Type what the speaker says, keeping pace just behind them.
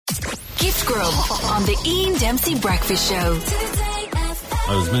Gift Grub on the Ian Dempsey Breakfast Show.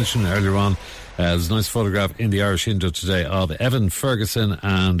 I was mentioning earlier on, there's a nice photograph in the Irish Indo today of Evan Ferguson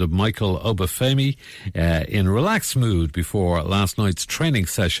and Michael Obafemi in relaxed mood before last night's training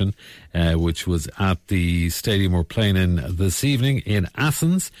session, which was at the stadium we're playing in this evening in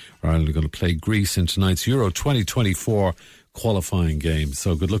Athens. We're only going to play Greece in tonight's Euro 2024 qualifying game.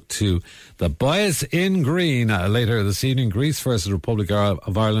 So good luck to the boys in green later this evening. Greece versus Republic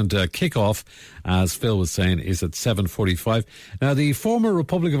of Ireland kick-off, as Phil was saying, is at 7:45. Now, the former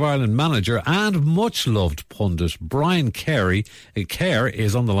Republic of Ireland manager and much-loved pundit Brian Kerr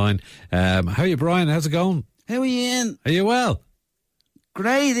is on the line. How are you, Brian? How's it going? How are you, Ian? Are you well?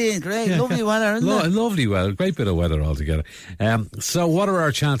 Great, Ian, great. Yeah. Lovely weather, isn't it? Lovely weather. Great bit of weather altogether. So what are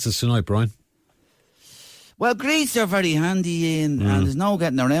our chances tonight, Brian? Well, Greece are very handy, Ian, and there's no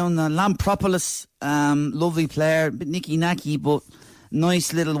getting around. Lampropoulos, lovely player, a bit nicky-nacky, but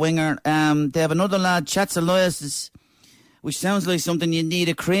nice little winger. They have another lad, Chatsaloias, which sounds like something you need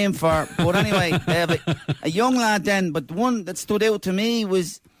a cream for. But anyway, they have a young lad then, but the one that stood out to me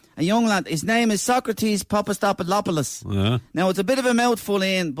was a young lad. His name is Socrates Papastapoulopoulos. Yeah. Now, it's a bit of a mouthful,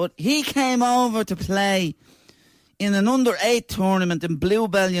 Ian, but he came over to play in an under-8 tournament in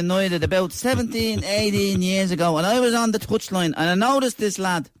Bluebell United about 17, 18 years ago, and I was on the touchline, and I noticed this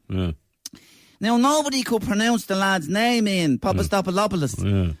lad. Yeah. Now, nobody could pronounce the lad's name, Ian, Papastapoulopoulos.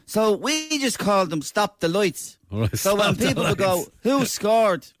 Yeah. So we just called him Stop the Lights. Right, so when people would go, who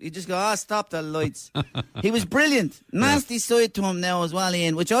scored? You just go, stop the lights. He was brilliant. Nasty side to him now as well,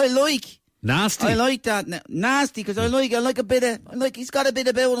 Ian, which I like. Nasty? I like that. Nasty, because I like a bit of, he's got a bit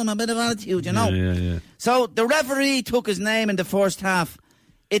about him, a bit of attitude, you know. Yeah. So the referee took his name in the first half.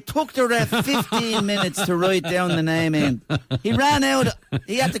 It took the ref 15 minutes to write down the name in. He ran out.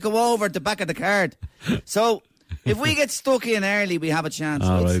 He had to go over at the back of the card. So if we get stuck in early, we have a chance.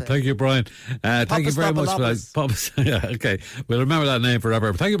 All right. Thank you, Brian. Thank you very much for that. Yeah, okay. We'll remember that name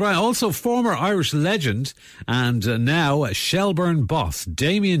forever. Thank you, Brian. Also, former Irish legend and now Shelburne boss,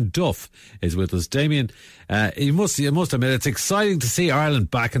 Damien Duff, is with us. Damien, you must admit, it's exciting to see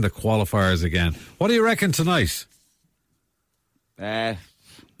Ireland back in the qualifiers again. What do you reckon tonight?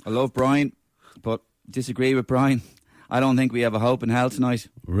 I love Brian, but disagree with Brian. I don't think we have a hope in hell tonight.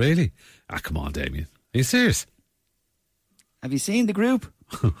 Really? Come on, Damien. Are you serious? Have you seen the group?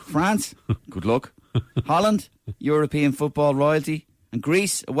 France, good luck. Holland, European football royalty. And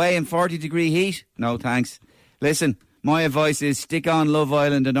Greece, away in 40-degree heat? No, thanks. Listen, my advice is stick on Love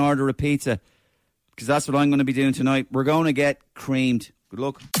Island and order a pizza, because that's what I'm going to be doing tonight. We're going to get creamed. Good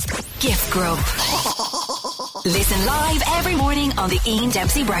luck. Gift Grub. Listen live every morning on the Ian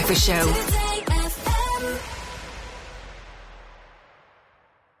Dempsey Breakfast Show.